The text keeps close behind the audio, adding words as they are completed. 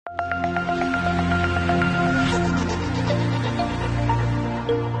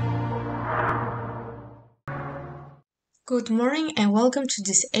Good morning and welcome to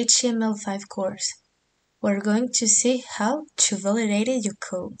this HTML5 course. We're going to see how to validate your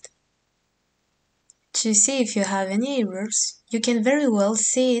code. To see if you have any errors, you can very well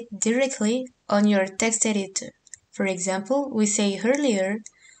see it directly on your text editor. For example, we say earlier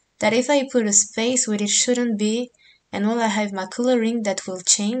that if I put a space where it shouldn't be, and while I have my coloring, that will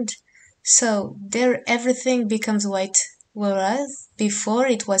change. So there everything becomes white, whereas before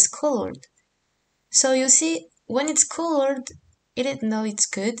it was colored. So you see, when it's colored, it didn't know it's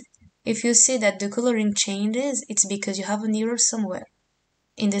good. If you see that the coloring changes, it's because you have an error somewhere.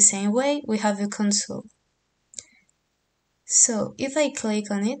 In the same way, we have a console. So if I click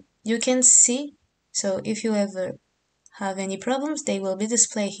on it, you can see, so if you ever have any problems, they will be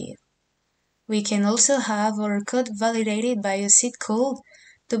displayed here. We can also have our code validated by a seed called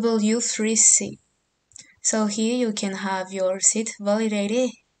W3C. So here you can have your seed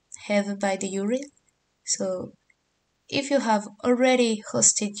validated headed by the URL. So if you have already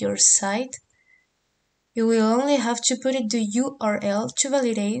hosted your site, you will only have to put in the URL to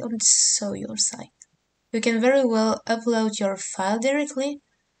validate on your site. You can very well upload your file directly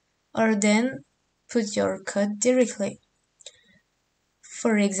or then put your code directly.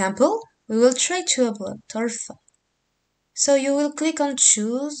 For example, we will try to upload our file. So you will click on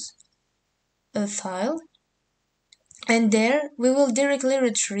choose a file and there we will directly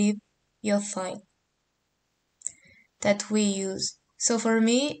retrieve your file that we use. So for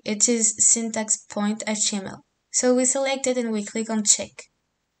me, it is syntax.html. So we select it and we click on check.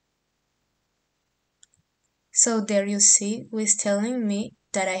 So there you see, it's telling me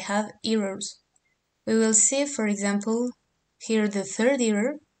that I have errors. We will see, for example, here the third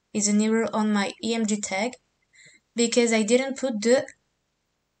error is an error on my img tag because I didn't put the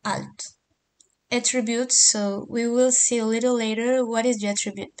alt attribute. So we will see a little later what is the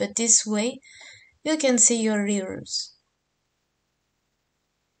attribute, but this way you can see your errors.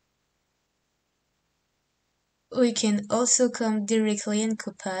 We can also come directly and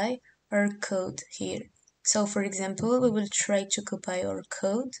copy our code here. So for example, we will try to copy our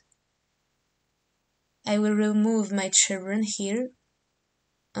code. I will remove my chevron here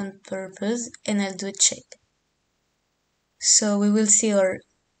on purpose and I'll do a check. So we will see our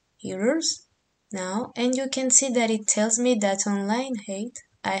errors now, and you can see that it tells me that on line 8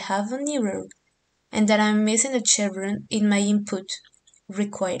 I have an error and that I'm missing a chevron in my input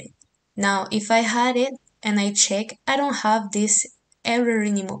required. Now if I had it and I check, I don't have this error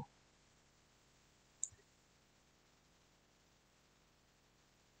anymore.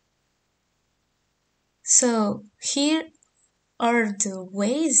 So here are the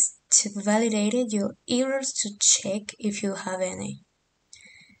ways to validate your errors to check if you have any.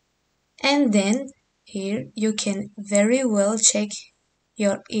 And then here you can very well check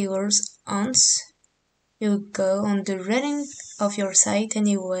your errors once you go on the running of your site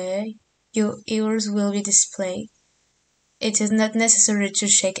anyway. Your errors will be displayed. It is not necessary to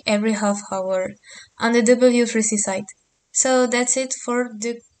check every half hour on the W3C site. So that's it for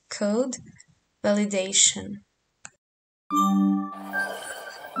the code validation.